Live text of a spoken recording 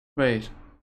Wait.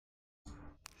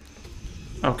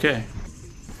 Okay.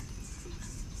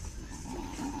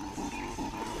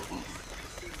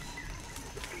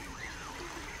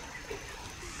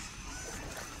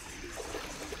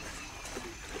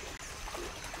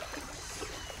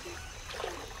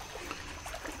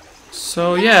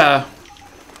 So yeah.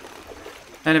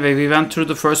 Anyway, we went through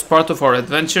the first part of our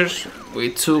adventure.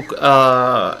 We took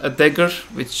a dagger,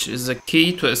 which is a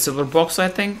key to a silver box, I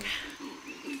think.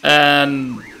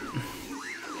 And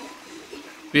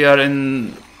we are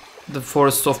in the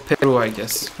forest of Peru, I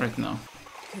guess, right now.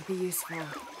 Could be useful.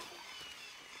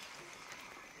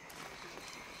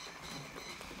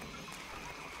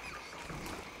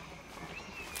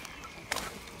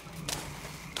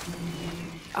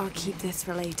 I'll keep this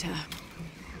for later.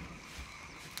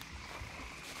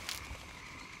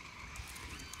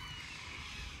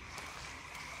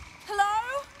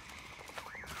 Hello?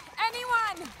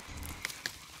 Anyone?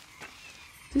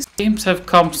 These games have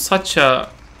come such a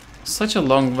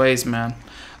long ways, man.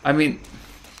 I mean,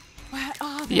 Where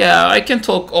are they? yeah, I can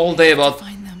talk all day about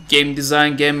Find them. game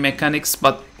design, game mechanics,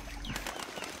 but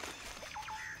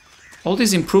all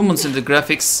these improvements in the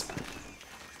graphics,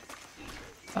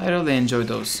 I really enjoy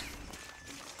those.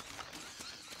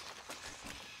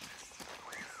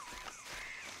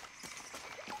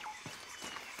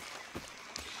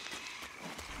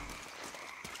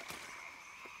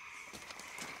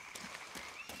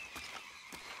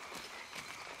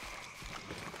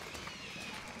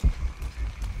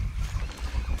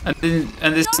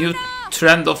 And this new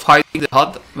trend of hiding the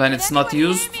HUD when it's not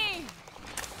used,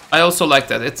 I also like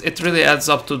that. It really adds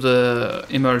up to the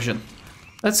immersion.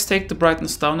 Let's take the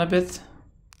brightness down a bit.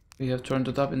 We have turned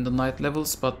it up in the night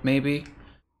levels, but maybe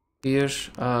here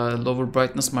lower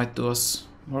brightness might do us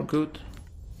more good.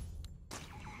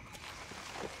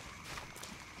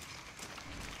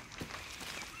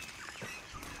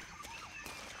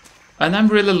 And I'm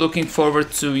really looking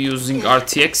forward to using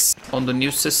RTX on the new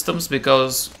systems,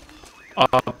 because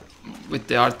with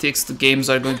the RTX the games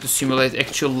are going to simulate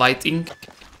actual lighting.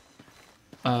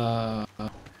 The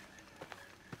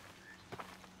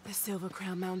Silver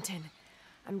Crown Mountain.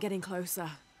 I'm getting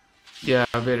closer. Yeah,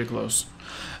 very close.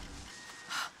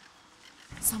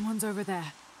 Someone's over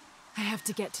there. I have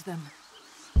to get to them.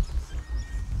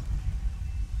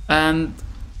 And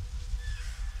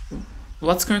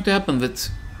what's going to happen with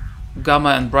gamma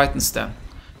and brightness then?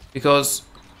 Because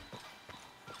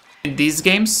in these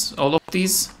games, all of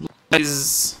these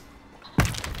is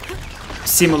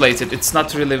simulated. It's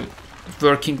not really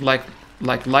working like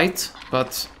light,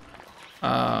 but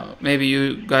maybe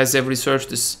you guys have researched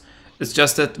this. It's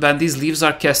just that when these leaves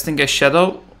are casting a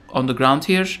shadow on the ground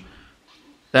here,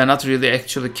 they're not really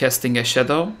actually casting a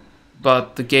shadow,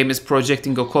 but the game is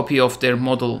projecting a copy of their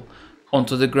model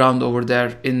onto the ground over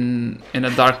there in a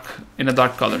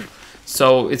dark color.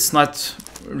 So it's not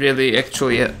really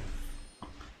actually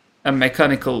a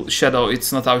mechanical shadow.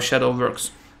 It's not how shadow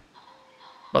works.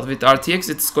 But with RTX,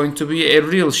 it's going to be a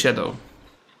real shadow.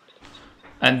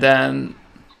 And then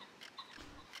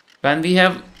when we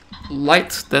have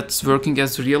light that's working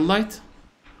as real light,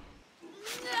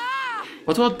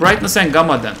 what about brightness and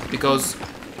gamma then? Because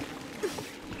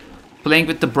playing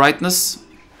with the brightness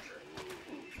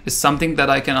is something that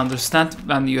I can understand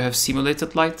when you have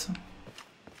simulated light.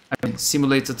 I mean,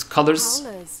 simulated colors.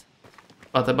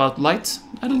 But about light,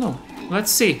 I don't know.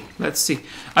 Let's see.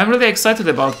 I'm really excited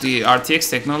about the RTX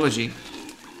technology.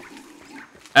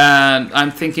 And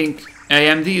I'm thinking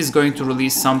AMD is going to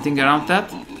release something around that.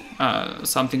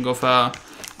 Something of a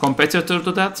competitor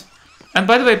to that. And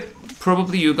by the way,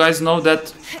 probably you guys know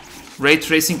that ray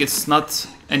tracing is not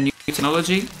a new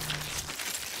technology.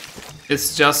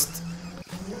 It's just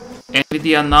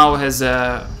Nvidia now has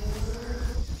a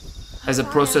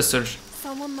processor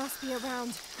Someone must be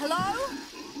around. Hello?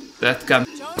 that can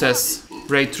process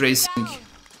ray tracing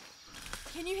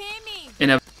Can you hear me? in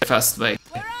a very fast way.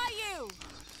 Where are you?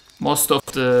 Most of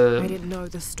I the didn't know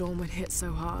the storm would hit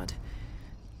so hard.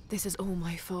 This is all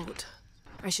my fault.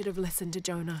 I should have listened to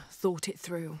Jonah, thought it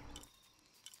through.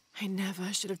 I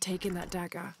never should have taken that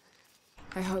dagger.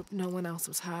 I hope no one else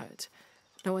was hurt.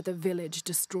 No other village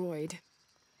destroyed.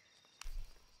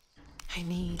 I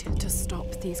need to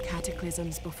stop these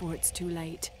cataclysms before it's too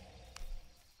late.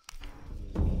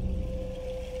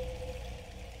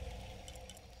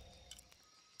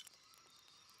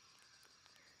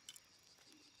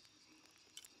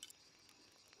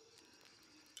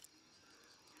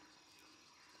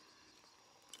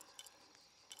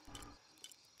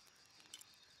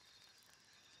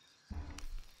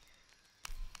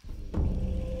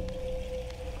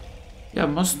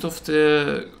 most of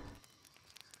the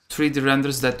 3D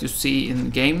renders that you see in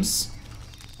games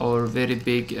or very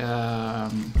big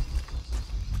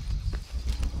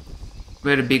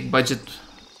budget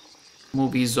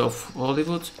movies of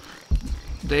Hollywood.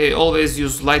 They always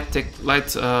use ray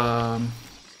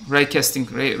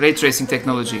tracing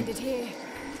technology. Landed here.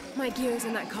 My gear's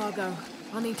in that cargo.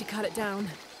 I'll need to cut it down.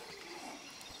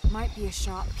 Might be a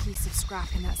sharp piece of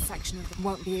scrap in that section of the...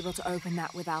 Won't be able to open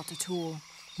that without a tool.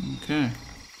 Okay.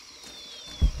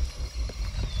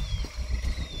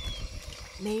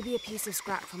 Maybe a piece of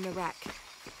scrap from the wreck.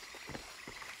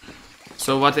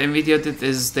 So what Nvidia did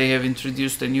is they have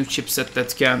introduced a new chipset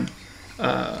that can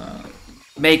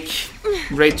make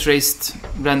ray traced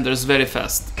renders very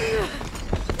fast.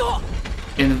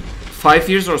 In 5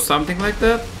 years or something like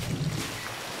that.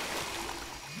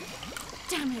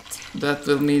 Damn it. That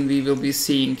will mean we will be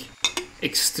seeing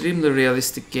extremely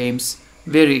realistic games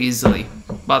very easily.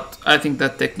 But I think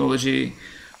that technology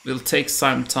will take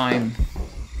some time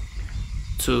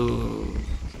to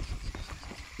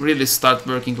really start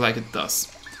working like it does.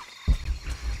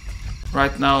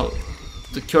 Right now,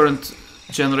 the current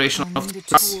generation of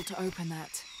trucks, tool to open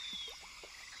that.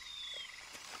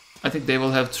 I think they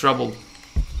will have trouble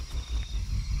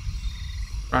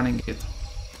running it.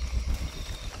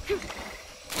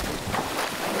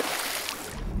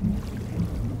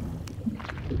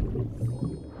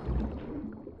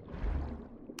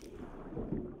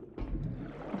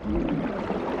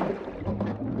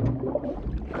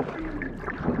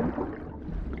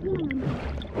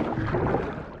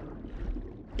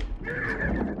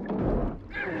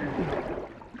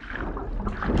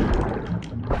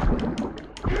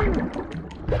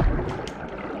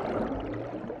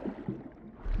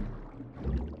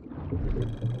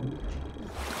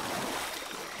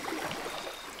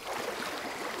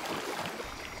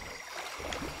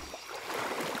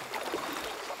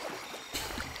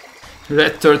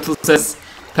 Red Turtle says,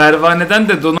 pervaneden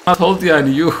de do not hold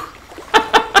yani you.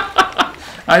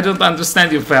 I don't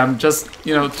understand you, fam. Just,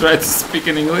 you know, try to speak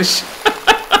in English.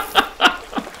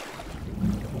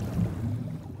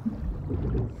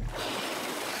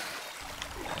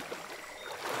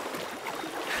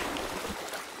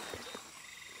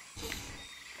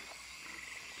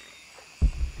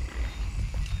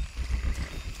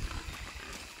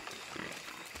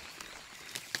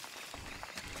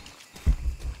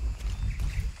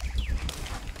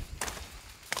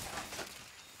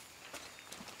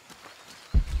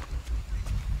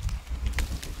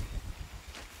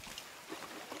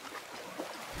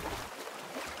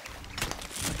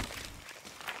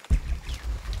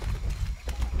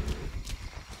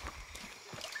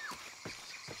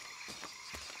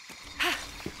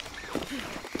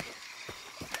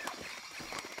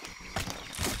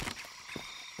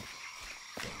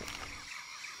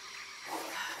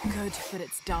 Good, but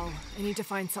it's dull. I need to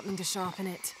find something to sharpen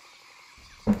it.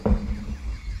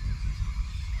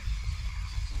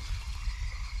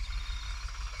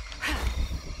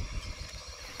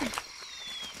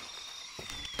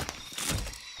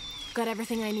 Got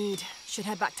everything I need. Should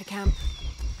head back to camp.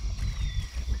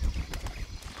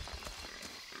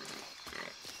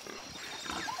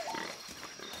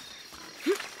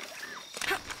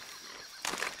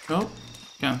 Oh,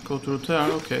 can't go through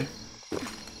there, okay.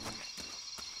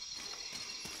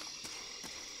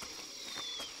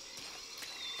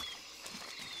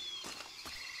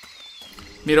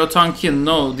 Mirotankin,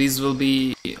 no, these will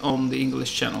be on the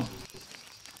English channel.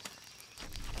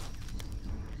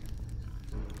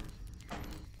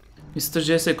 Mr.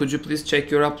 Jesse, could you please check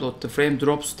your upload? The frame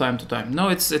drops time to time. No,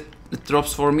 it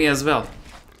drops for me as well.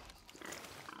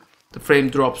 The frame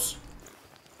drops.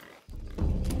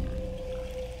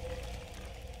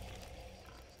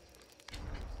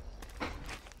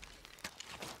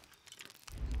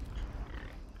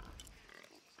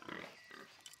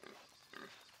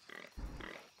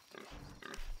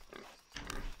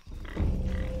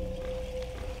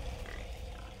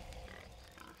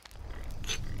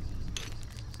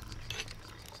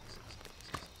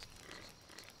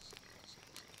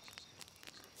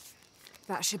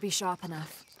 That should be sharp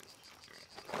enough.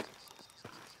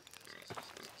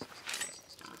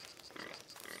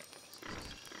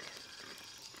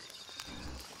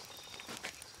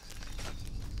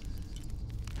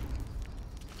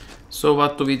 So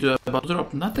what do we do about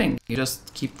drop? Nothing. You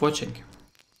just keep watching.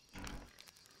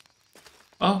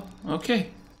 Oh, okay.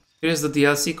 Here's the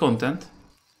DLC content.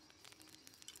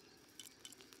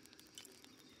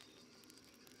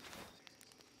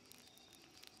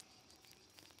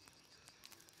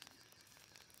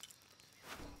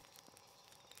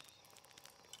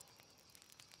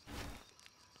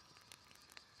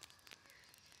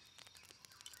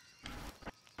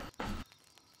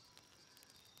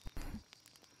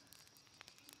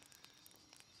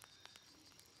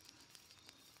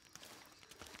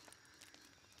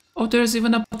 Oh, there's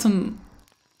even a button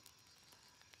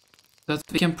that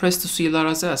we can press to see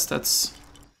Lara's ass. That's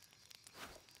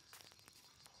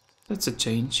a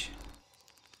change.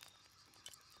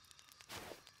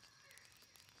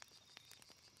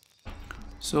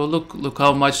 So look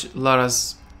how much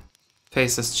Lara's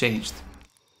face has changed.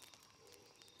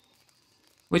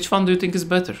 Which one do you think is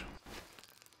better?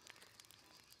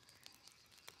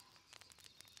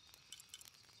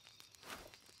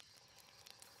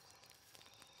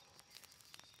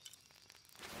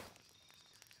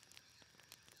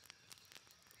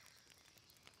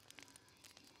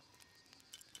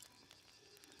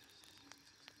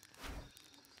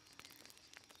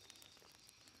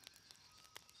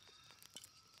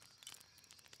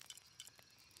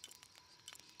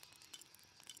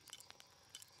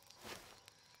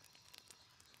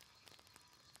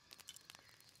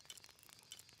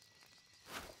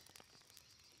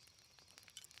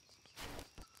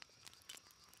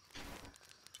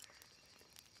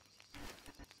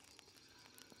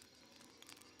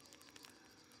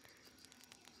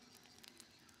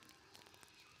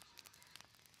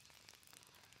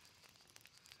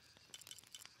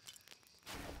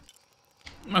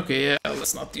 Okay, yeah,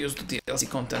 let's not use the DLC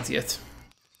content yet.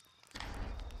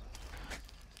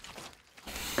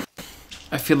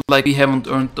 I feel like we haven't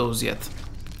earned those yet.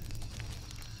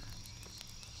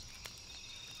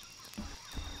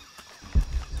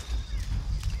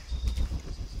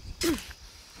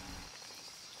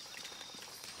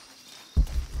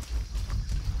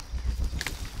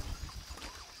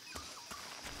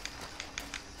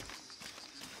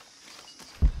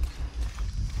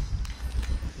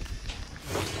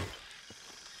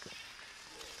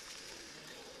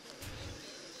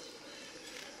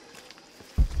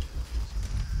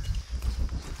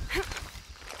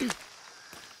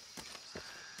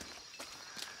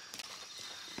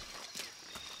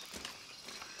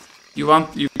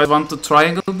 You guys want the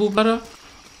triangle Bulgara?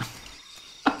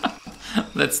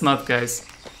 Let's not, guys.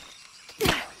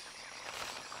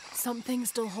 Something's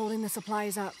still holding the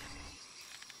supplies up.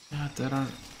 Yeah, there are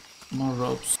more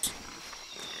ropes.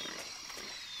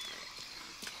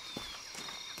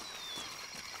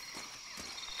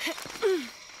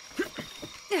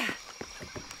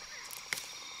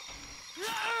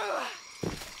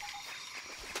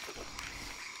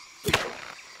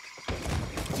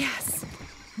 Yes!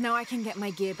 Now I can get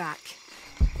my gear back.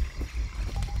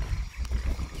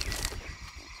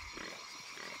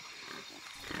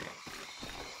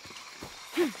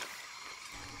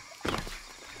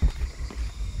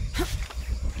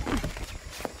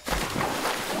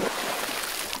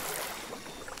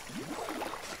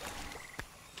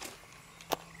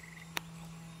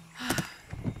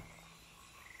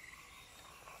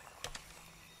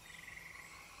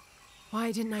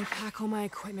 Why didn't I pack all my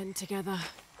equipment together?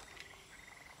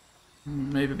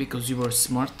 Maybe because you were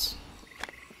smart.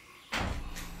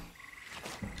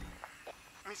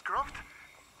 Miss Croft?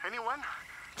 Anyone?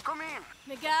 Come in!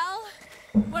 Miguel?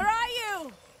 Where are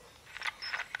you?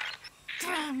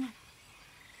 Damn!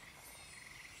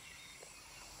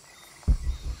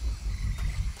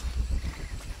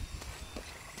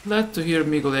 Glad to hear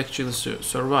Miguel actually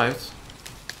survived.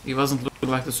 He wasn't looking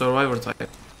like the survivor type.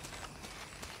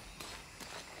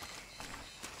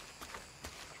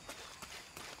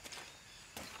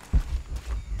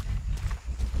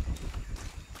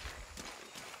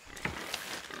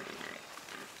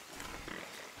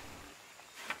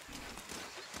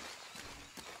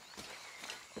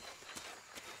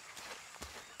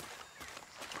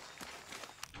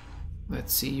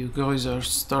 Let's see, you guys are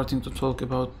starting to talk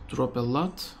about drop a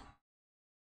lot.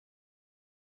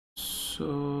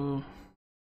 So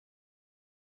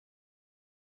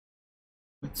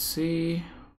let's see.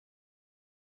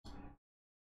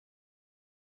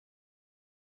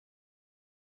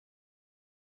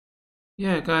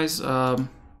 Yeah, guys,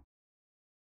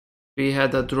 we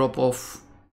had a drop of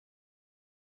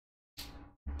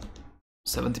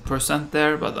 70%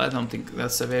 there, but I don't think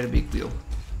that's a very big deal.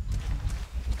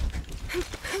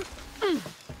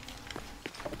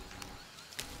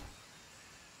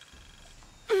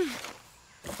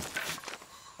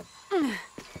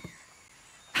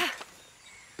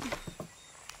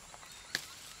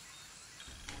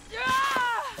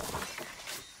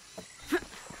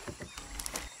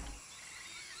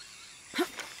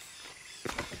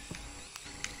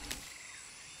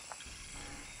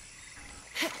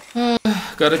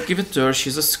 Gotta give it to her,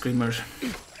 she's a screamer.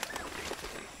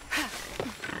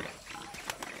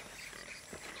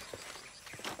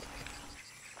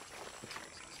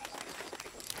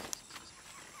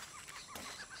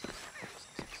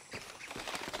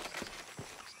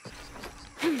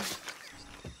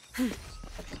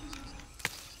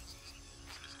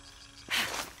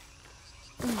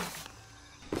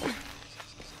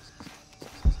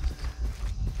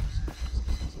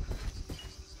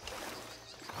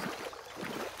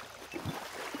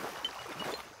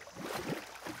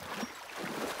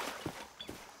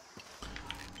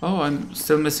 Oh, I'm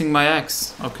still missing my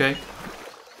axe. Okay.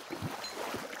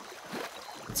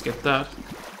 Let's get that.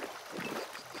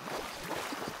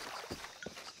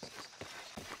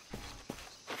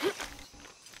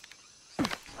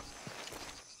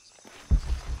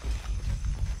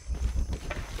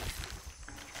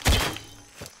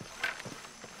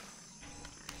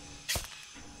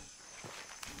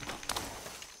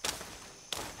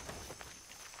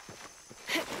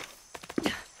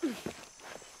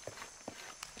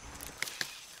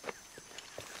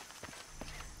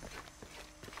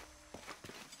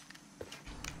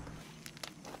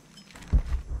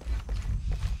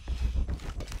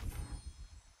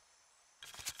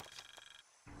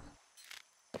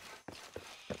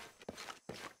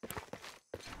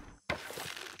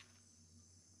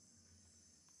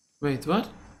 Wait, what?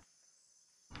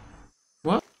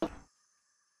 What?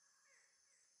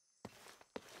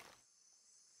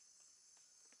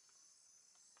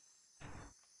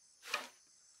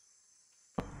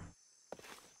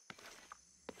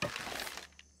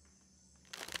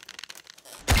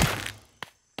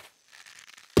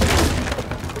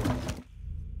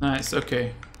 Nice,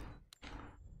 okay.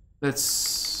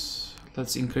 Let's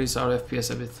increase our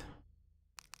FPS a bit.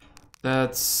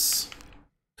 That's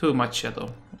too much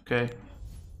shadow, okay.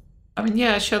 I mean,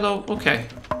 yeah, shadow, okay.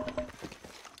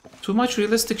 Too much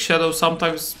realistic shadow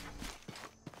sometimes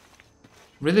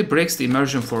really breaks the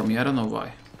immersion for me, I don't know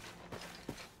why.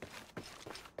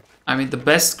 I mean, the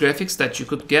best graphics that you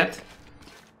could get,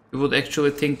 you would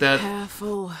actually think that...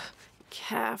 Careful,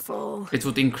 careful. It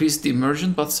would increase the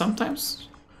immersion, but sometimes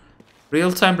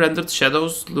real-time rendered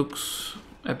shadows looks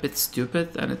a bit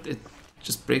stupid and it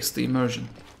just breaks the immersion.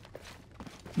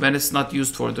 When it's not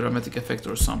used for dramatic effect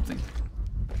or something.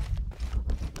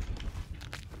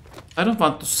 I don't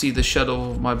want to see the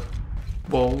shadow of my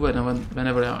bow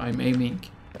whenever I'm aiming.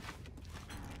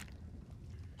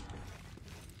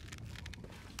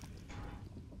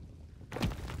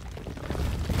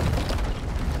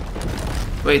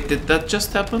 Wait, did that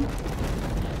just happen?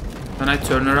 When I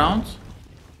turn around?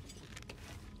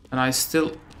 And I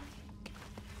still...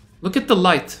 Look at the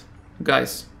light,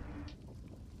 guys.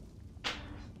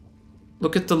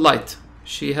 Look at the light.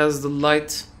 She has the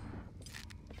light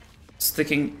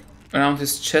sticking around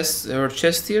his chest, her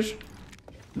chest here.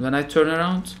 When I turn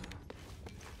around,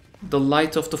 the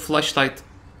light of the flashlight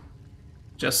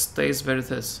just stays where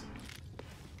it is.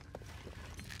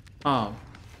 Oh.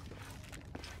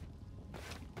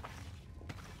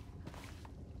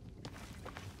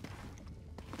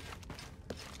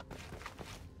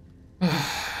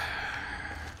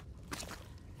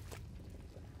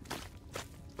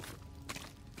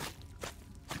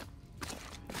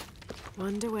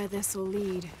 Wonder where this will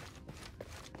lead.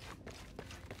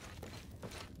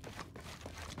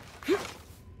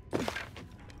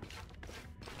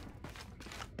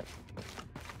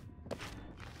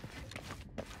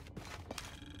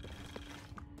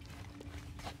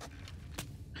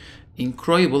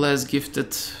 Incroyable has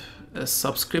gifted a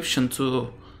subscription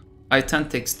to I-10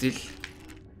 Textile.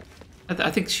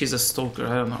 I think she's a stalker,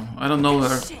 I don't know. I don't know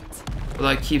her, but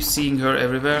I keep seeing her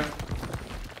everywhere.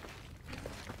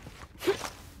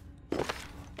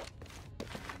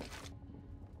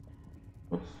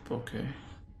 Okay.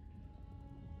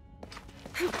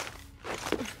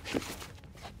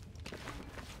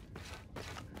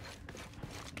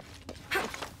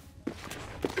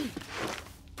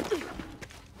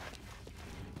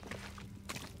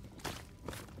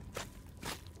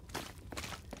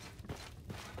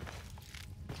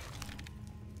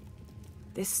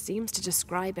 This seems to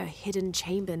describe a hidden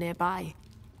chamber nearby.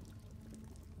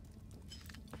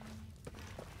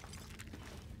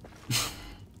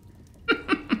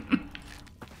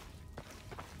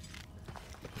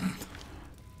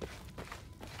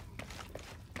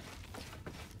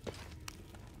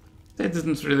 They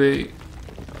didn't really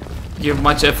give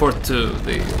much effort to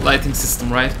the lighting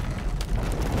system, right?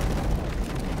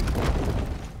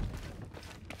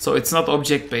 So it's not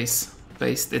object-based.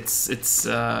 It's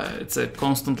a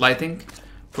constant lighting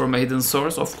from a hidden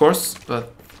source, of course,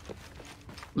 but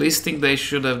least thing they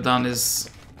should have done is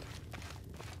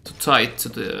to tie it to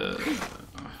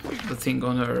the thing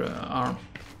on her arm.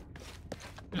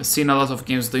 I've seen a lot of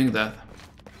games doing that.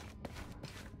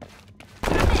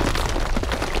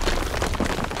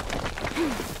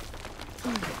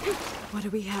 What do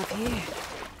we have here?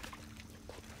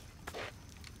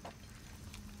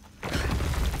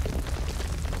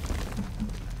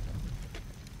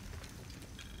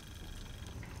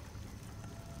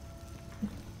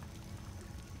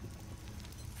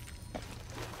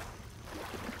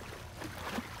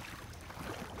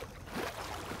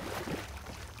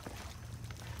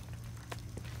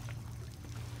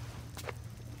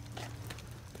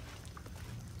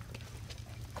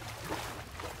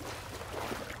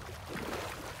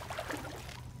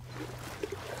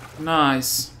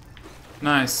 Nice.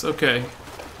 Nice, okay.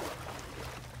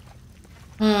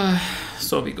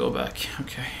 So we go back,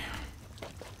 okay.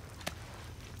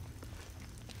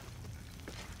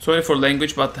 Sorry for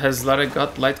language, but has Lara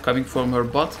got light coming from her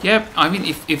butt? Yeah, I mean,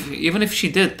 if even if she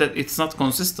did, that it's not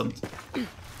consistent. And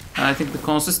I think the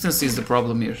consistency is the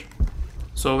problem here.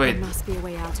 So wait. There must be a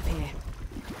way out of here.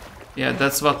 Yeah,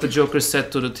 that's what the Joker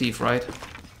said to the thief, right?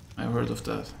 I've heard of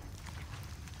that.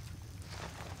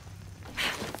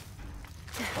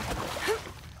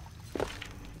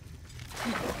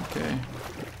 Okay.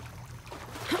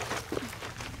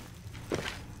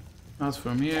 Not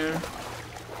from here.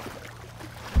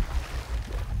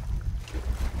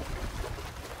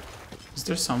 Is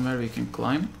there somewhere we can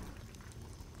climb?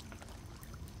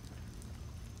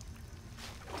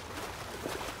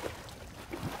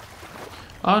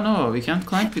 Oh no, we can't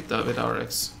climb with our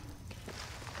X.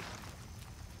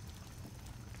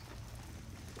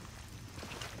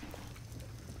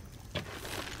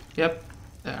 Yep,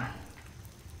 there.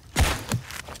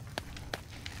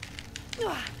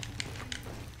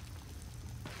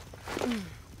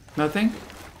 Nothing?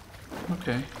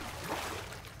 Okay.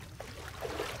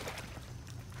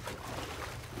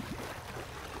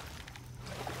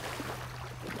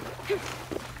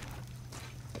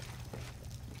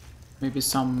 Maybe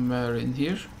somewhere in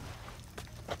here.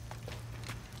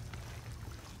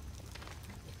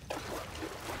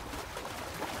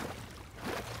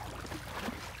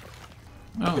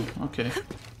 Oh, okay.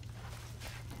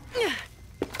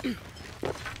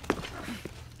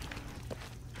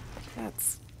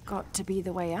 That's got to be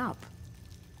the way up.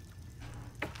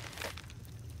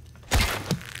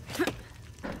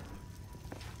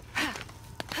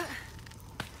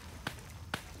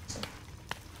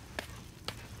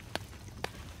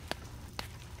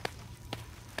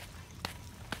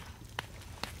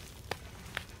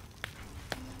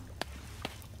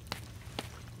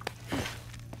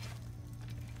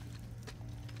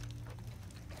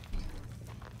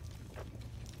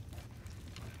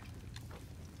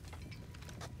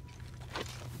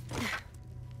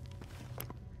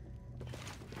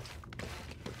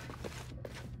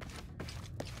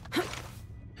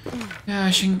 Yeah,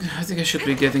 I think I should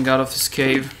be getting out of this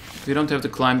cave. We don't have the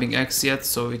climbing axe yet,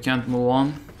 so we can't move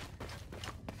on.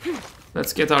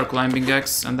 Let's get our climbing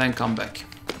axe and then come back.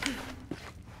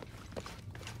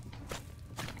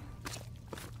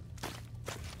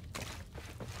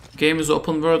 Game is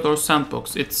open world or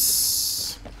sandbox?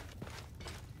 It's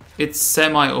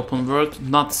semi-open world,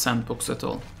 not sandbox at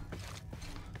all.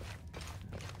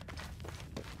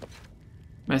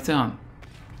 Metehan,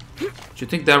 do you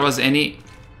think there was any...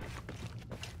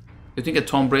 You think a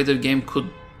Tomb Raider game could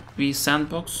be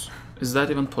sandbox? Is that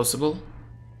even possible?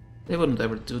 They wouldn't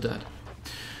ever do that.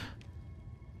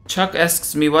 Chuck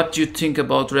asks me, what do you think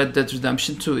about Red Dead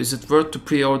Redemption 2? Is it worth to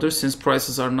pre-order since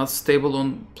prices are not stable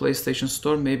on PlayStation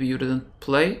Store? Maybe you didn't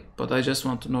play, but I just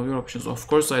want to know your options. Of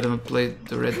course I didn't play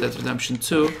the Red Dead Redemption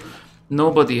 2.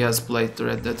 Nobody has played the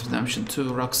Red Dead Redemption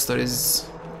 2. Rockstar is...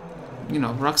 You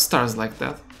know, Rockstar's like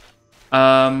that.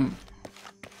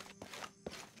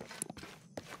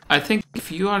 I think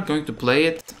if you are going to play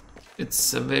it,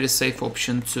 it's a very safe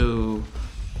option to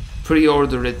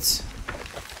pre-order it.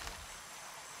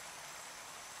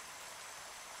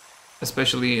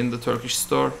 Especially in the Turkish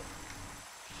store.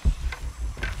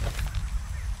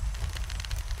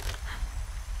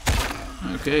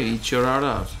 Okay, eat your heart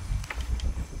out.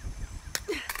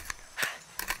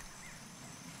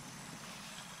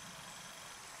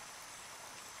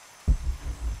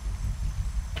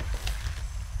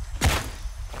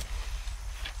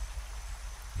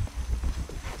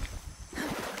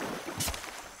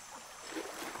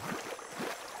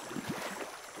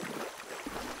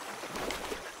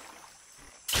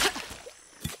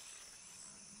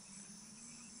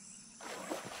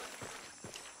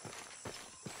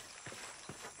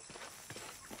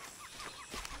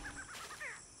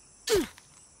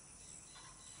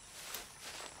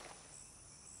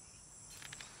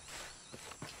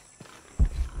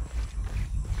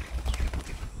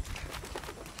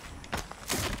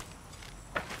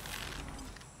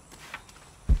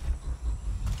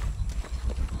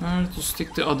 Where to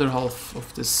stick the other half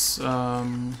of this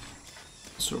room?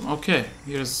 Okay,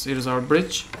 here's our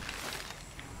bridge.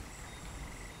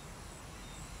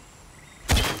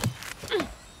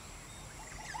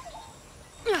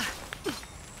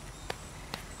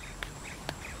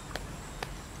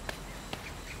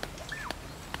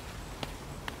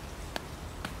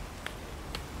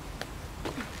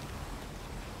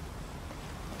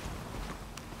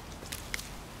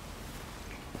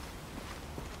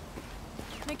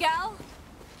 Miguel?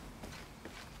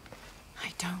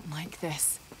 I don't like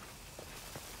this.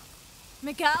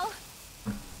 Miguel?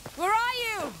 Where are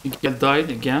you? Miguel died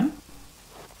again?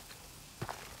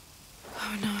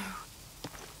 Oh no.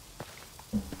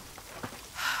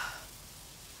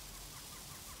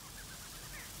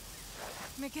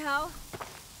 Miguel?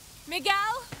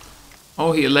 Miguel?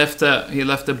 Oh, he left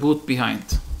a boot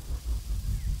behind.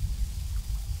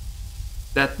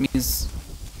 That means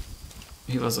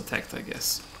he was attacked, I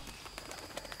guess.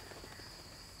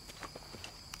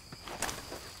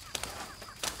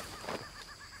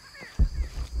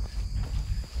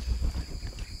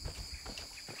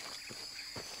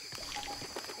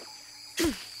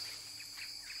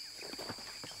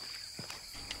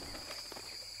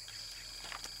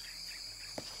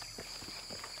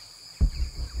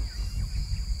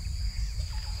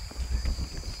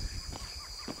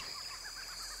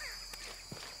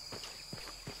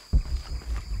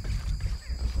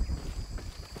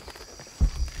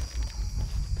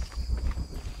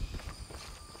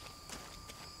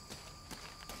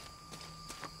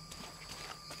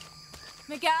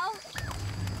 Miguel?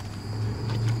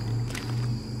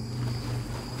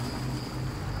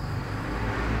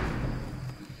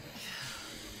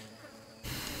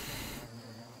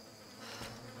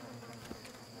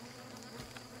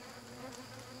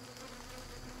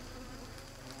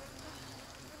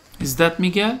 Is that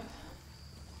Miguel?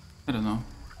 I don't know.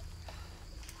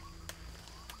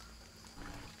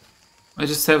 I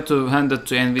just have to hand it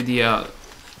to Nvidia.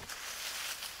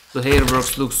 The hair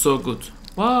works look so good.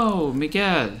 Wow,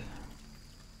 Miguel.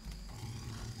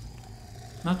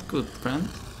 Not good, friend.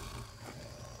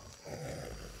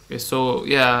 Okay, so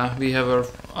yeah, we have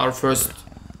our first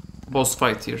boss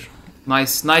fight here.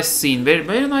 Nice scene.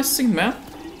 Very nice scene, man.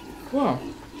 Wow.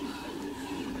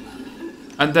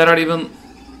 And there are even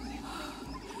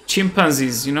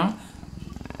chimpanzees, you know,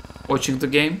 watching the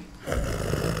game.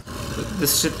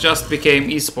 This shit just became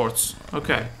esports.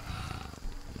 Okay.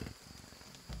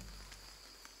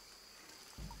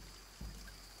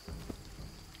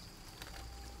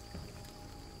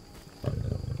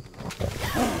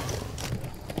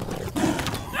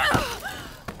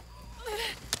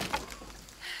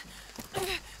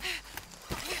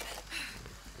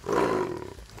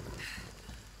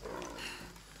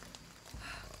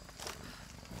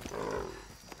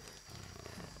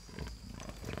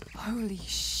 Holy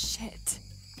shit.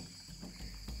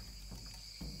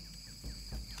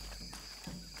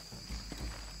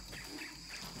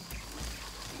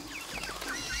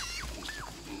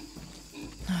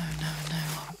 No,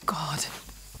 oh God.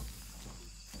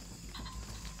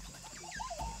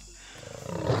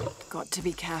 Got to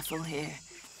be careful here.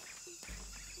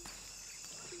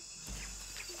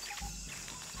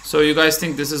 So you guys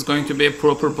think this is going to be a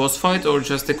proper boss fight or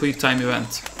just a quick time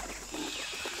event?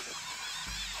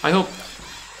 I hope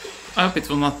it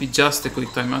will not be just a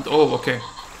quick time event. Oh, okay.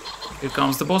 Here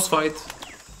comes the boss fight.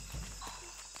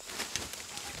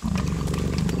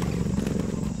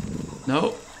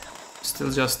 No, still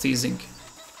just teasing.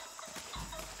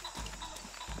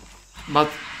 But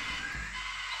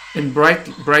in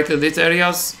brightly lit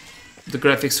areas, the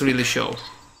graphics really show.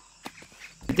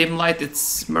 In dim light,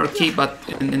 it's murky, but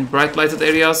in bright lighted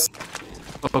areas,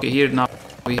 okay, here now.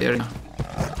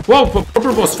 Whoa,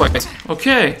 proper boss fight.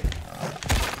 Okay.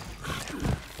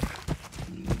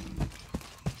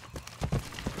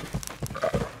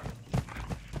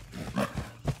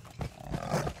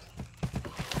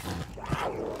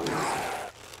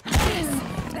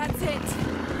 That's it.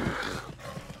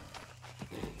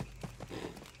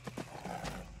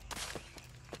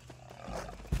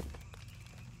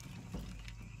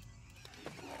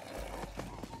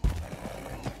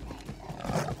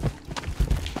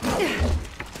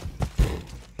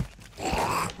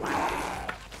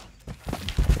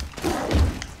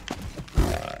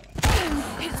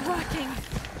 It's working.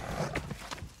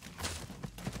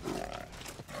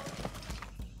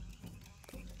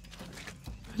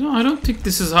 I don't think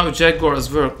this is how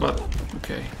jaguars work, but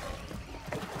okay.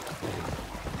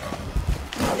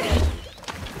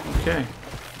 Okay.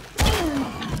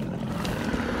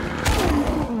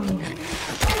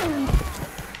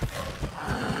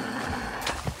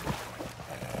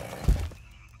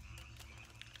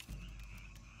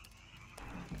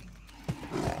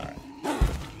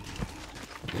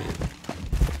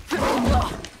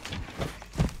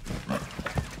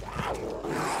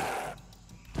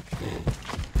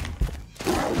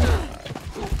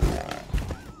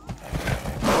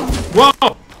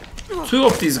 Wow! Two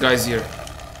of these guys here.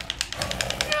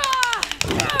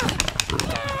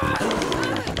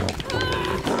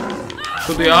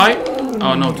 To the eye?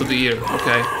 Oh no, to the ear.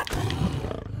 Okay.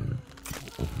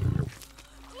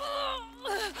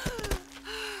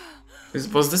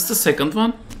 Was this the second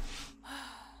one?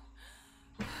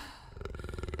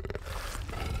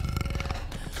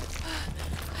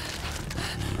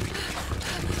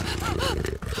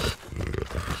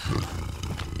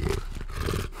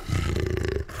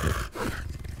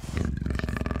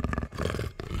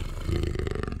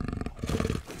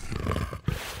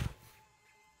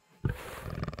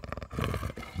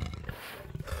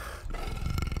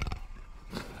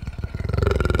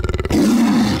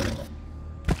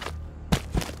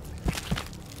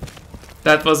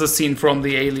 That was a scene from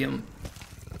the Alien.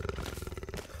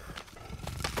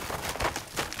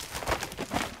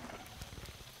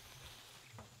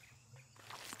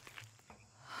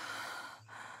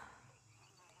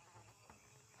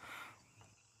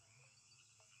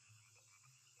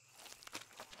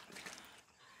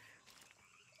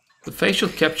 The facial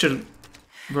capture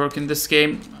work in this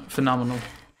game, phenomenal.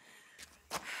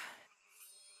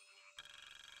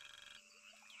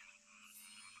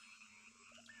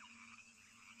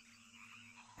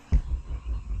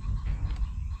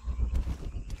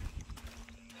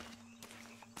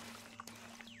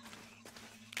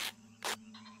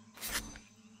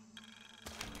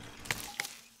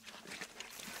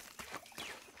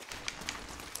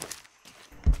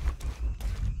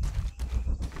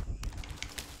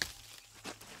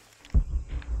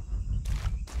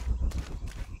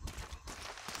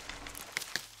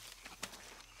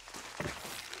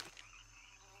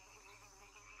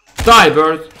 Die,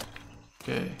 bird!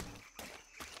 Okay.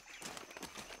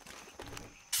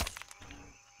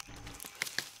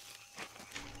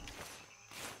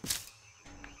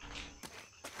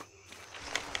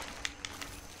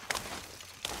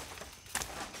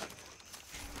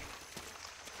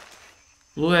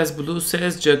 Blue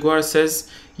says, Jaguar says,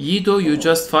 Yido, you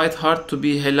just fight hard to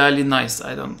be helali nice.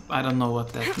 I don't know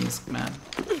what that means, man.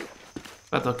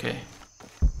 But okay.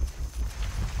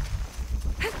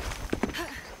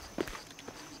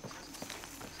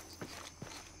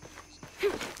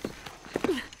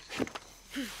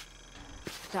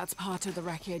 That's part of the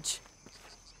wreckage.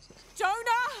 Jonah!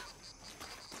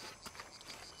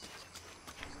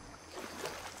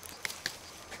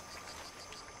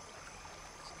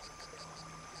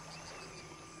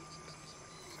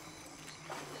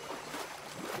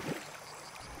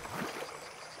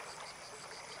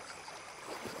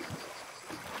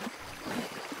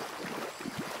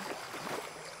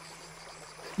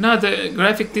 No, the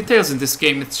graphic details in this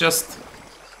game, it's just...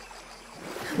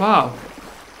 Wow.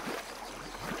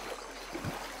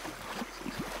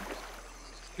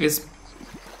 It's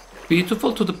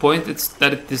beautiful to the point it's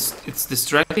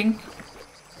distracting,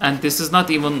 and this is not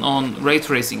even on ray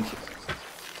tracing.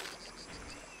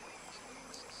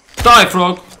 Die,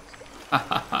 frog!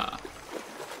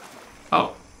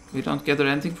 Oh, we don't gather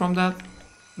anything from that?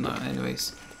 No,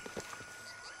 anyways.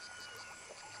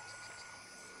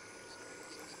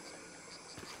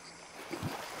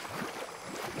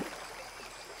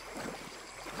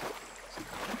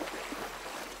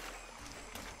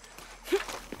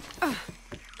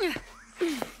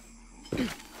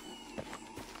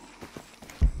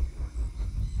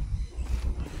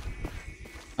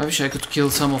 I wish I could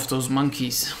kill some of those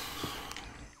monkeys.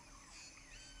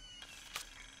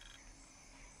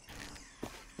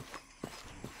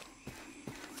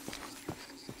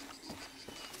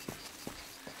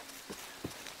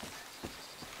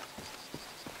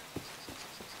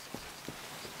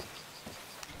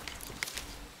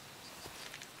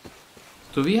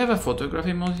 Do we have a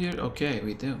photography mode here? Okay,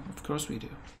 we do. Of course we do.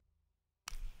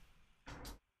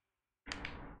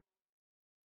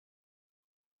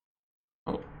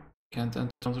 Oh, can't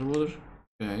enter underwater.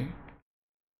 Okay.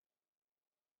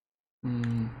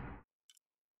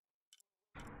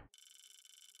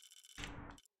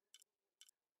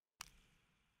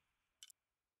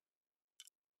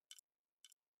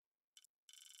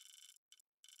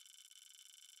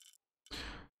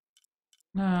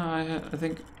 No, I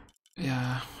think,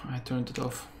 yeah, I turned it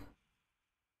off.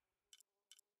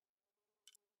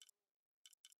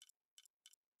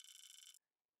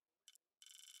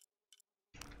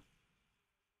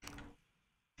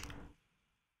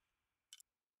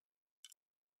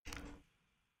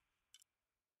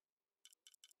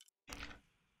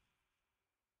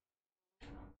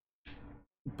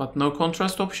 But no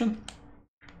contrast option?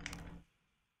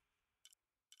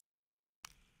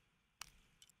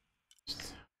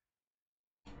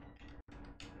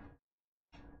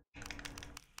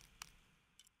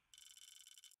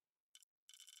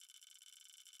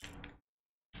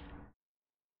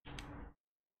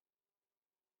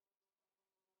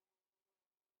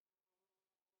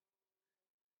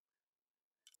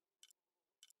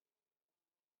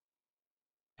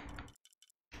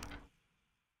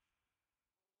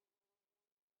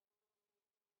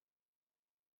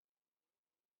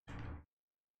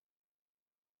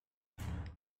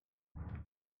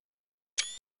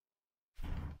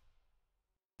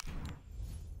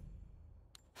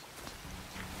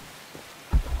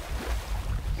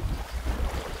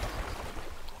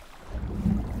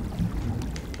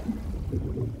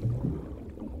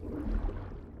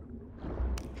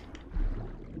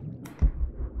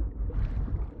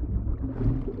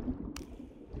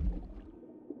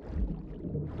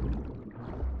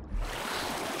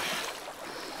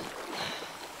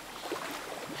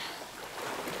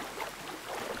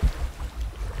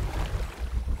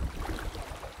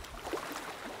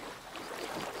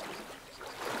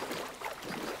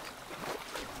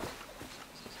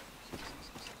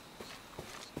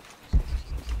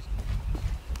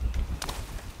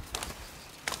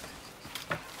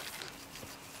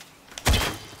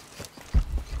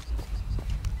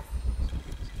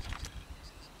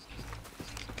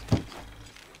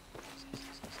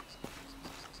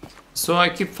 So I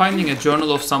keep finding a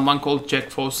journal of someone called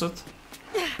Jack Fawcett.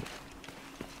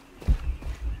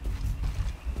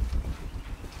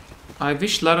 I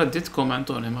wish Lara did comment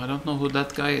on him. I don't know who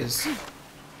that guy is.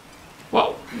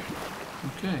 Whoa!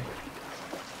 Okay.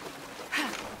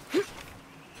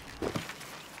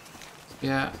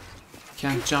 Yeah.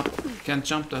 Can't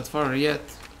jump that far yet.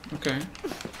 Okay.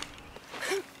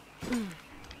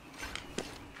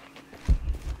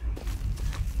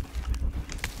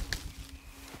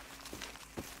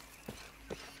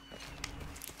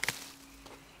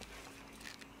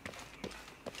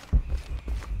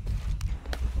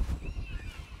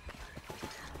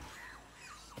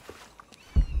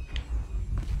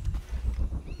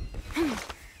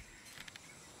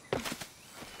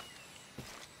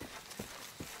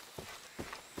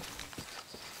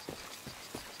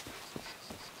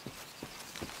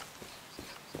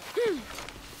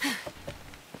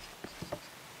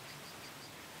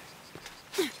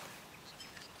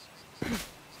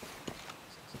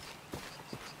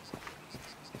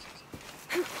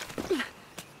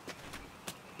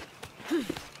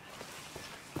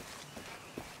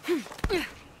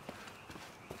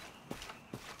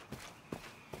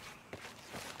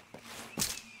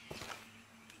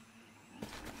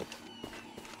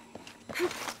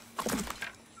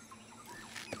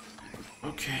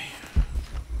 Okay.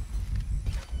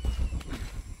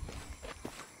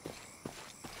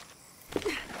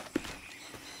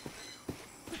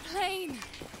 The plane!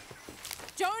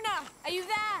 Jonah, are you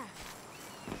there?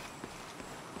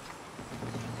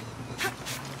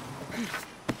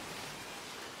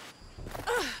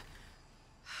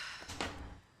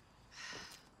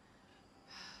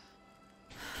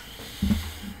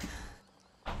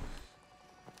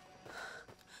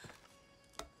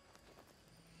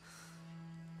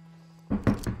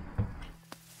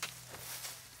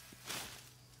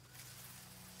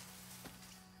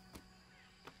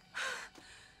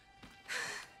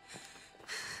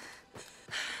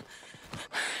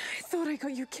 I thought I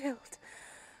got you killed.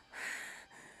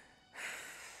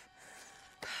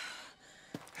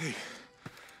 Hey,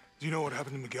 do you know what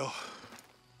happened to Miguel?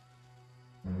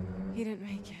 He didn't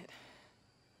make it.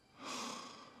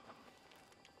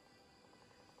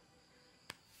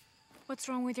 What's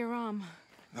wrong with your arm?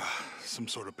 Some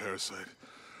sort of parasite.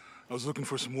 I was looking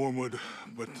for some wormwood,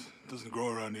 but it doesn't grow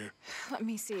around here. Let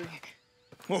me see.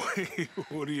 Oh, hey,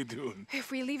 what are you doing?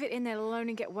 If we leave it in there, it'll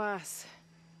only get worse.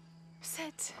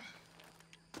 Sit.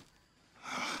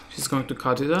 She's going to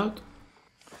cut it out?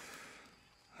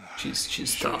 She's Sure,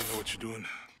 you tough. know what you're doing.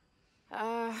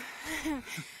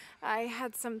 I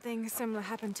had something similar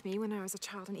happen to me when I was a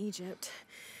child in Egypt.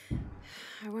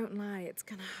 I won't lie, it's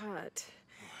gonna hurt.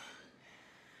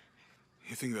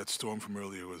 You think that storm from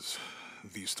earlier was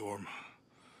the storm?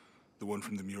 The one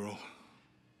from the mural?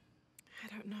 I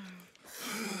don't know.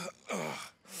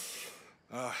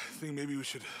 I think maybe we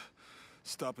should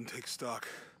stop and take stock.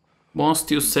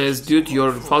 Monstew says, dude,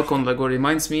 your Falcon Lego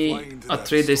reminds me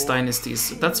Atreides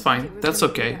dynasties. That's fine. That's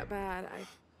okay. That bad.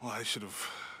 Well, I should have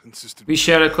insisted. We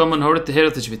share a common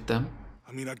heritage with them.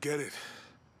 I mean, I get it.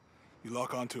 You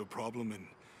lock onto a problem and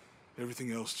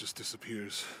everything else just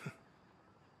disappears.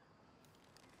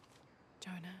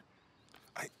 Jonah.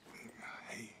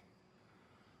 Hey,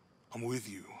 I'm with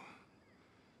you.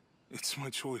 It's my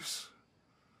choice,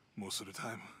 most of the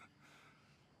time.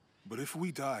 But if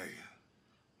we die,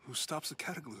 who stops the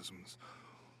cataclysms?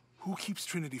 Who keeps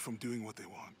Trinity from doing what they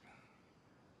want?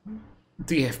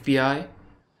 The FBI?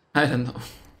 I don't know.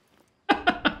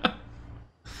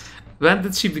 When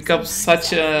did she become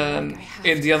such an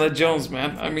Indiana Jones,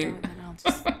 man? I mean... I'll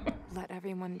just let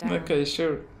everyone down. Okay,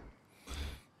 sure.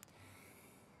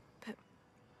 But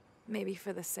maybe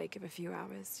for the sake of a few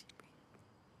hours,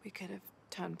 we could have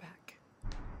turned back.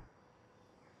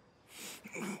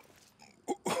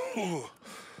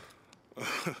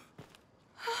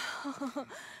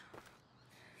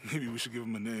 Maybe we should give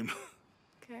him a name.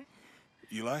 Okay.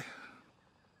 Eli?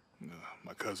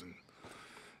 My cousin.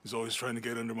 He's always trying to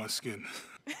get under my skin.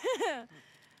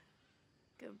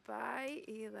 Goodbye,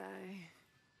 Eli.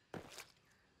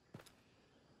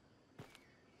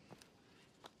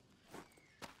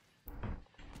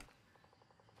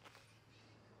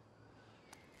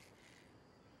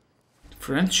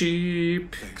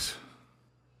 Friendship. Thanks.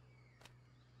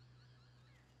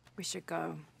 We should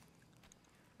go.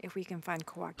 If we can find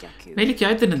Kawak Yaku. Melike,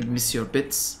 I didn't miss your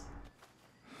bits.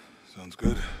 Sounds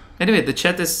good. Anyway, the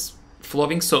chat is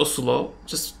flowing so slow.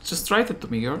 Just write it to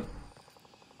me, girl.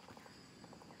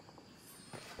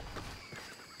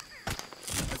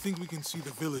 I think we can see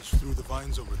the village through the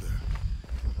vines over there.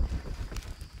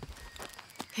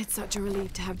 It's such a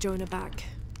relief to have Jonah back.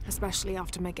 especially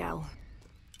after Miguel.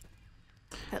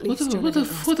 At What least the, Jonah what the,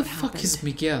 didn't ask what the what fuck is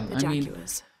happened. Miguel? The I mean,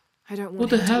 Jaguars. I don't who want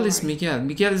the him to hell is worry. Miguel?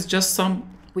 Miguel is just some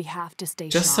We have to stay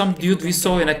Just sharp some if we're dude we going to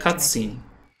saw in a get Timothy. cutscene.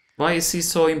 Why is he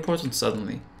so important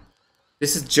suddenly?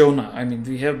 This is Jonah. I mean,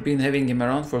 we have been having him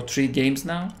around for 3 games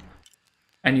now.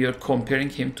 And you're comparing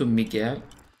him to Miguel?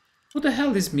 Who the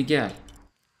hell is Miguel?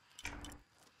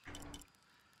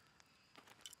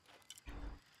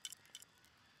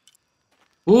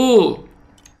 Ooh!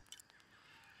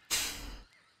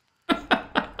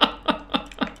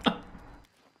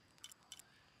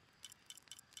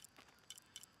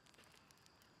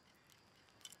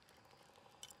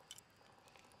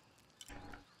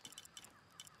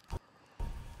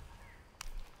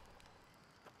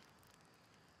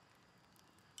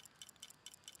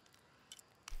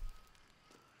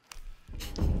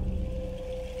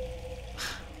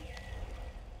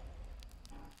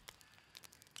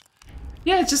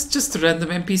 Yeah, just a random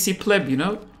NPC pleb, you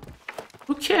know?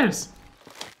 Who cares?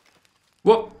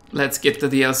 Whoa, let's get the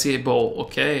DLC bowl,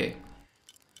 okay.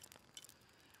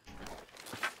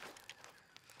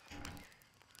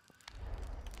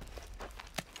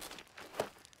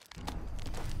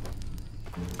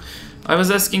 I was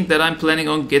asking that I'm planning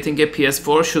on getting a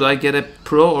PS4. Should I get a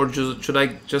Pro or should I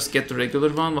just get the regular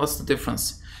one? What's the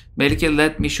difference? Melike,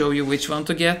 let me show you which one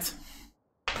to get.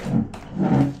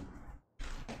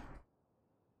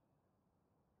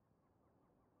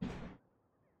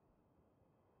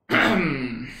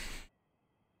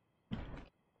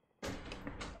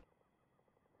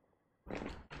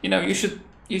 You know, you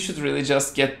should really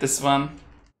just get this one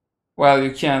while you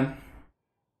can.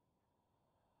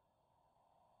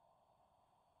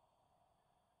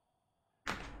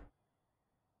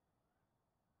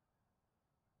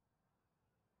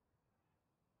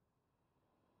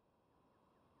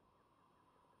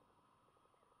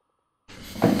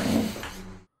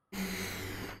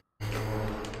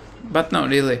 But no,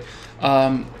 really,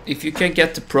 if you can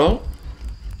get the Pro,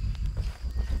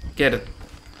 get it.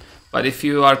 But if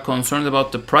you are concerned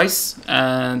about the price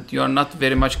and you are not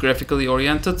very much graphically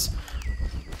oriented,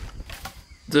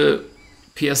 the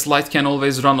PS Lite can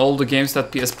always run all the games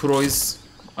that PS Pro is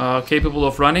capable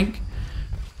of running.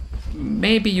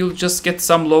 Maybe you'll just get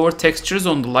some lower textures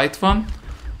on the Lite one.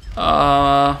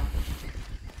 But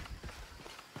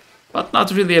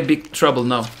not really a big trouble,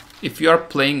 no. If you are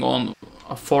playing on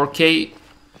a 4K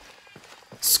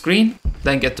screen,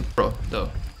 then get the Pro, though.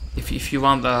 If you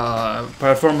want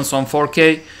performance on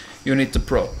 4K, you need the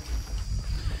Pro.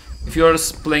 If you are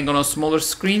playing on a smaller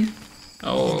screen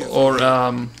or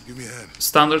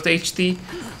standard HD,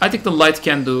 I think the Lite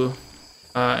can do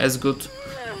as good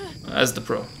as the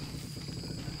Pro.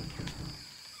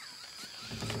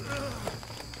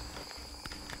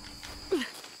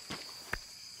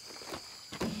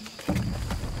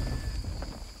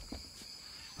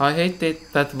 I hate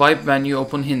that vibe when you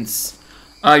open hints.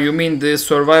 Ah, you mean the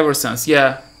survivor sense?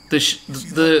 Yeah, the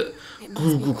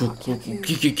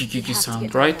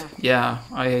sound, right? Yeah,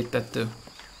 I hate that too.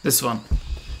 This one.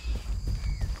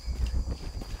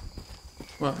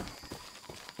 Well,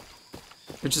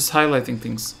 you're just highlighting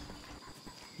things.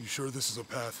 You sure this is a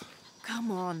path?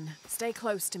 Come on, stay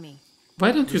close to me.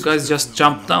 Why don't you guys just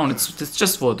jump down? It's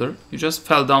just water. You just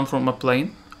fell down from a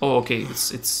plane. Oh, okay,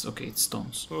 it's okay. It's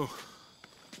stones. Oh,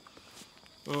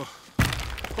 God.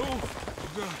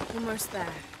 Almost there.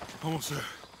 Almost there.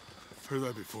 Heard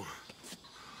that before.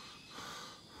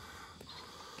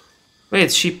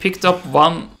 Wait, she picked up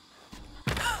one.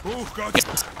 Oh, God.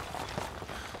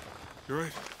 You're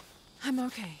right. I'm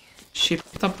okay. She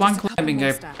picked up one climbing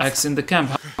axe in the camp.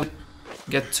 How did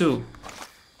you get 2?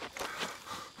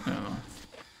 Oh.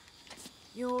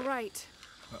 You're all right.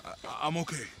 I'm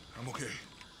okay. I'm okay.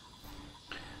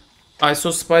 I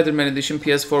saw Spider-Man edition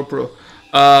PS4 Pro.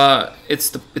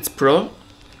 It's Pro.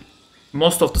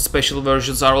 Most of the special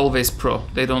versions are always Pro.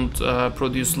 They don't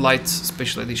produce light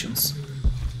special editions.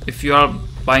 If you are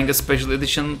buying a special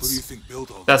edition,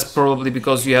 that's probably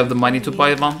because you have the money to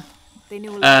buy one. They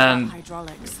knew a lot about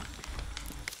hydraulics.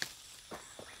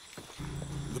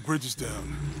 The bridge is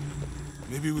down.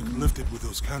 Maybe we can lift it with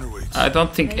those counterweights. I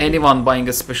don't think anyone buying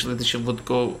a special edition would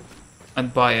go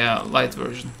and buy a light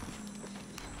version.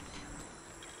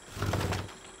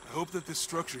 I hope that this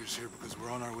structure is here because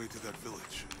we're on our way to that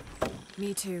village.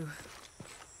 Me too.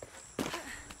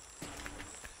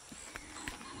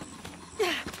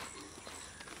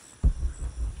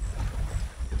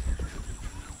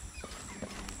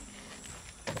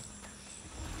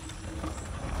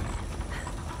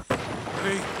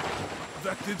 Hey,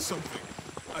 that did something.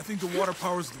 I think the water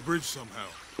powers the bridge somehow.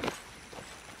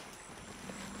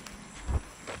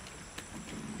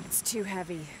 It's too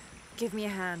heavy. Give me a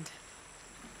hand.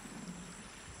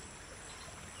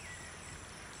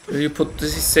 Will you put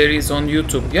this series on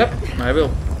YouTube? Yep, I will.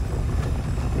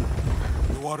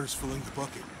 The water's filling the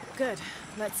bucket. Good.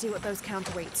 Let's see what those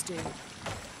counterweights do.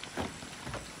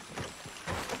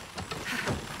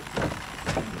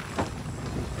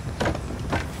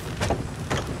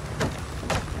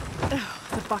 Ugh,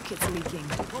 the bucket's leaking.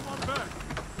 Come on back.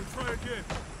 We'll try again.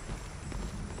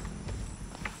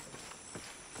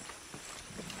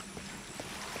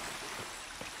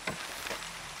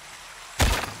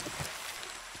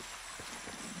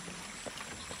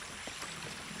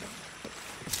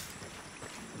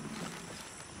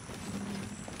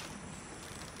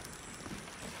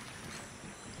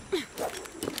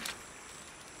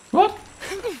 What?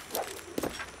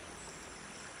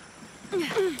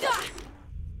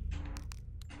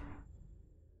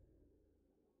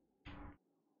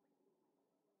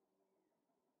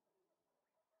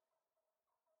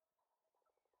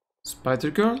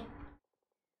 Spider Girl?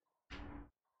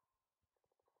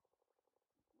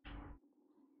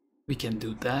 We can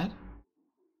do that.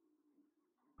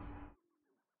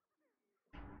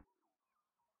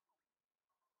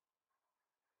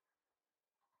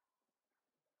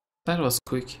 That was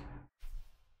quick.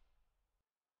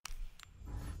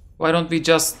 Why don't we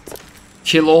just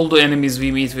kill all the enemies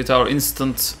we meet with our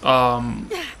instant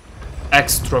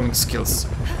axe throwing skills?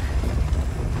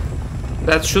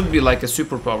 That should be like a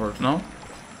superpower, no?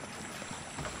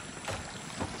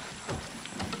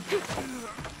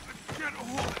 Can't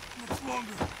hold it much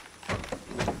longer.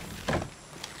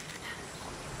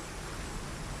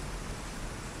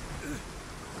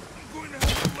 I'm going to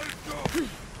have to let it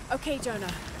go. Okay,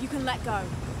 Jonah, you can let go.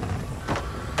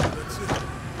 That's it.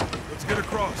 Let's get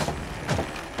across.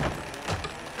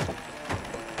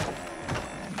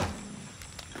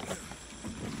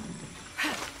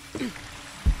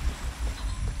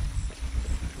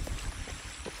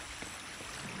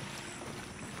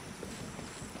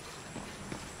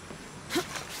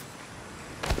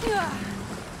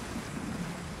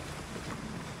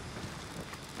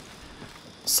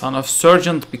 Son of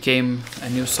Sergeant became a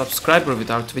new subscriber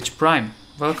with our Twitch Prime.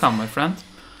 Welcome, my friend.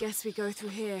 Guess we go through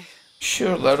here.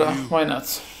 Sure, Lara, why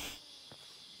not?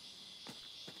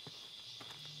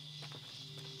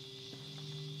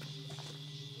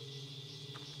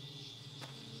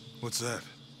 What's that?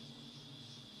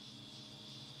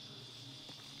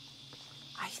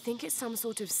 I think it's some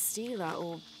sort of stealer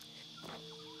or...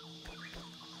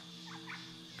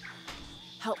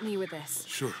 Help me with this.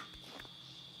 Sure.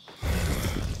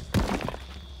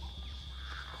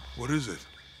 What is it?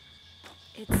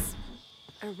 It's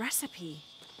a recipe.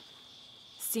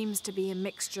 Seems to be a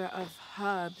mixture of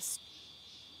herbs.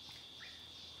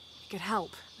 It could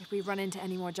help if we run into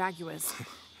any more jaguars.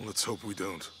 Let's hope we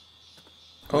don't.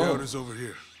 Oh. The out is over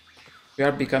here. We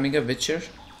are becoming a witcher?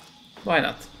 Why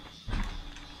not?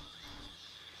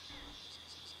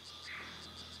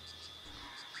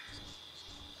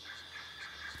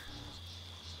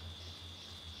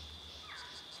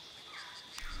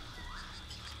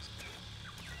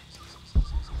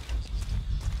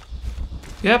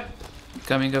 Yep,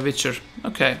 becoming a witcher.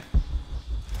 Okay.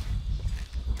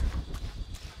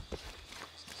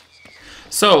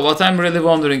 So, what I'm really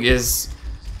wondering is,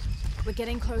 We're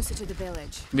getting closer to the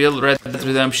village. will Red Dead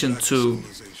Redemption 2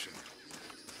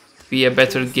 be a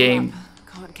better Fill game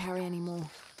up. Can't carry any more.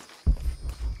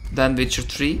 than Witcher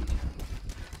 3?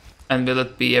 And will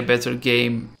it be a better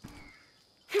game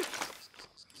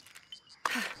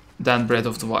than Breath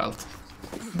of the Wild?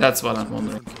 That's what I'm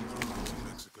wondering.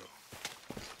 Mexico.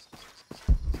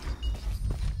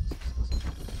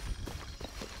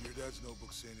 Your dad's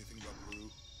notebook say anything about Peru?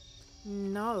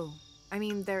 No. I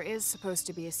mean, there is supposed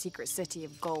to be a secret city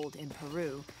of gold in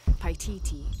Peru.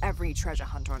 Paititi. Every treasure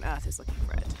hunter on Earth is looking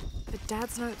for it. But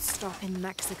Dad's notes stop in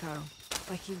Mexico.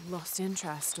 Like he lost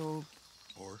interest or...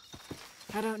 Or?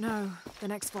 I don't know. The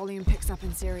next volume picks up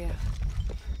in Syria.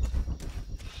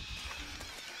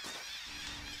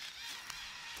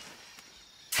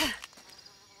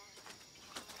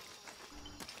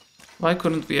 Why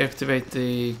couldn't we activate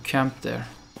the camp there?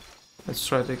 Let's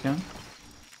try it again.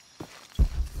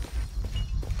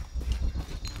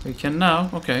 We can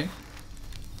now, okay.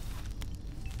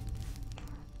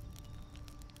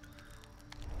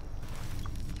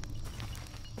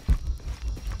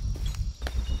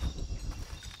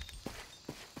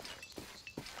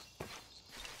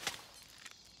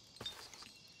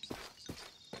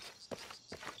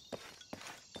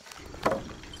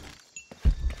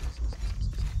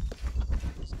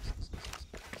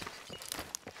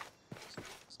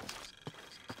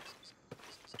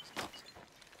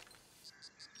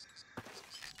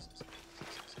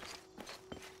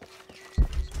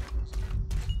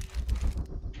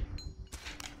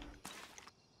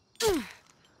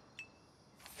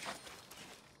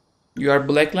 You are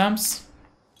black lamps?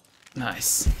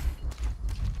 Nice.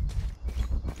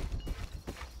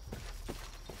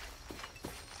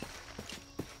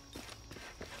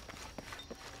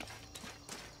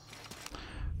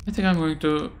 I think I'm going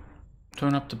to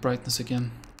turn up the brightness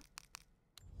again.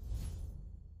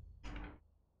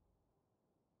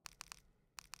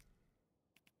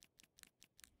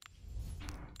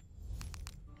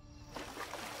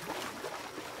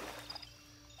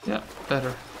 Yeah,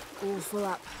 better. All full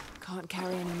up. Can't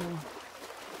carry anymore.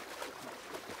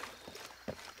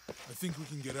 I think we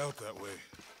can get out that way.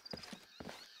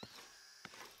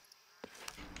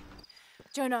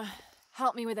 Jonah,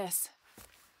 help me with this.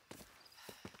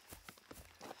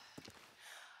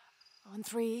 On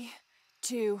 3,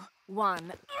 2,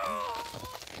 1.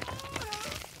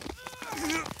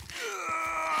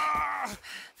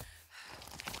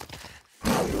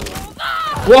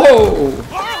 Whoa!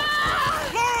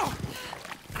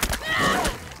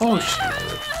 Oh shit.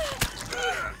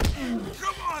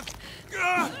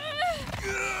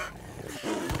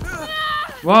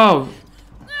 Wow.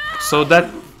 So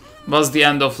that was the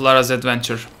end of Lara's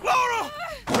adventure.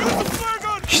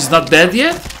 She's not dead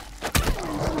yet?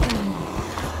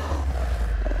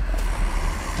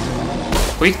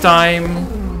 Quick time.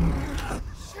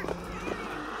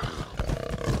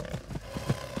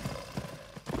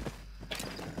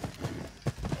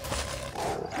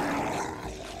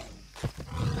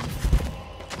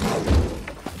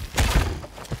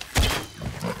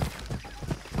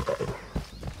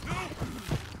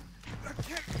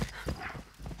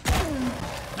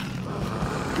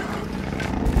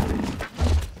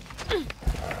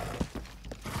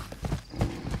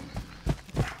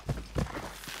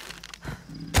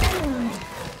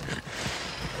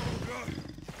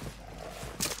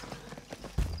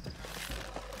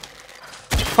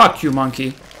 Fuck you,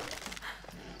 monkey.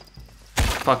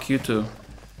 Fuck you too.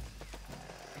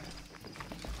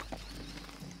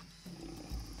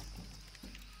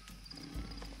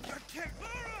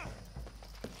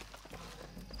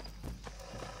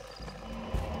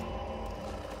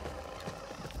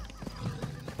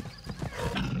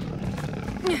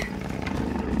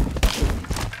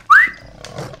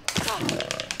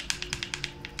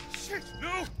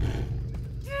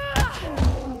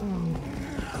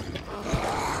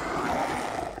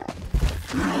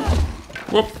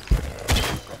 Whoop.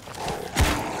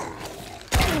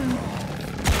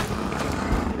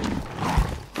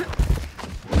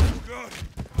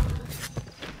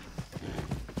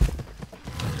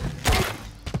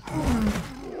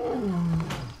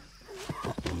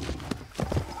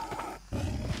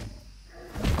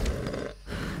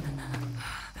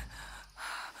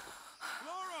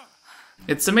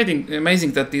 It's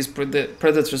amazing that these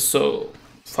predators so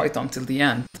fight until the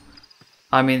end.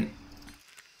 I mean,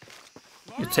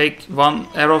 you take one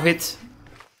arrow hit,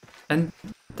 and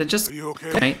they just Are you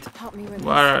okay? mate. Help me with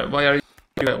Why are you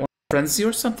on frenzy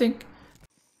or something?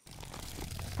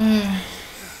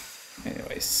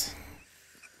 Anyways.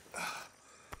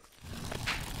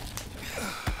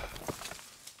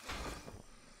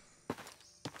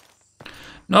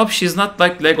 Nope, she's not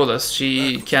like Legolas.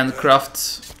 She can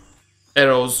craft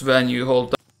arrows when you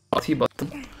hold the T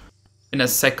button in a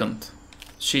second.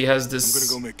 She has I'm gonna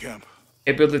this go make camp.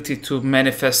 ability to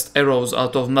manifest arrows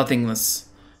out of nothingness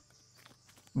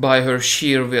by her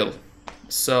sheer will.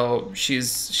 So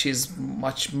she's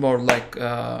much more like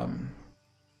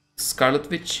Scarlet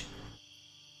Witch,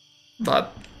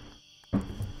 but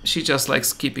she just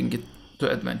likes keeping it to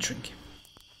adventuring.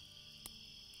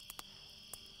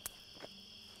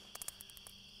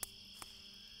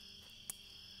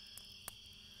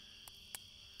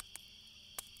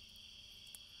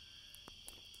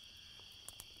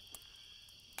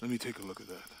 Let me take a look at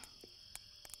that.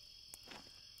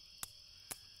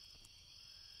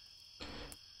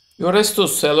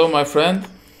 Yorestus, hello my friend.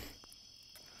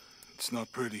 It's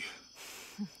not pretty.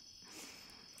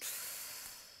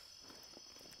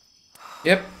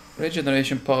 Yep,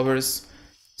 regeneration powers,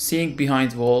 seeing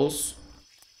behind walls,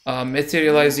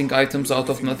 materializing items out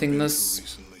of nothingness.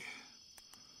 Recently.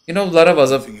 You know, Lara was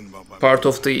a Thinking about my part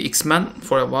of the X-Men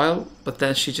for a while, but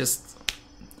then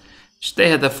they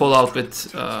had a fallout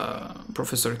with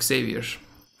Professor Xavier.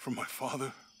 From my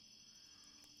father?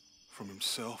 From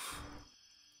himself?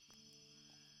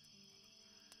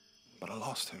 But I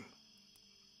lost him.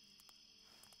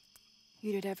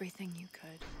 You did everything you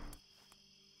could.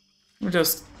 We'll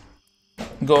just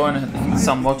go in and eat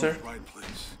some water. Right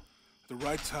place. At the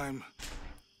right time,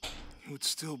 he would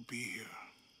still be here.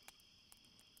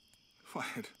 If I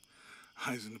had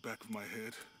eyes in the back of my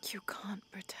head. You can't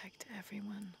protect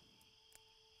everyone.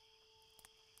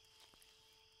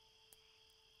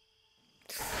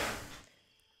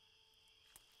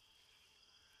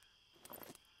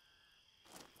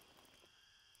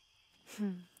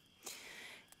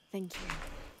 Thank you.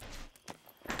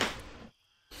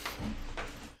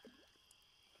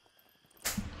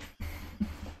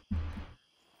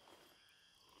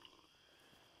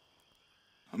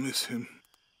 I miss him.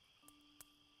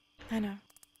 I know.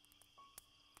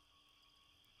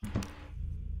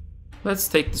 Let's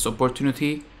take this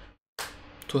opportunity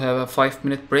to have a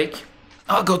 5-minute break.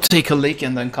 I'll go take a leak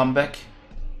and then come back.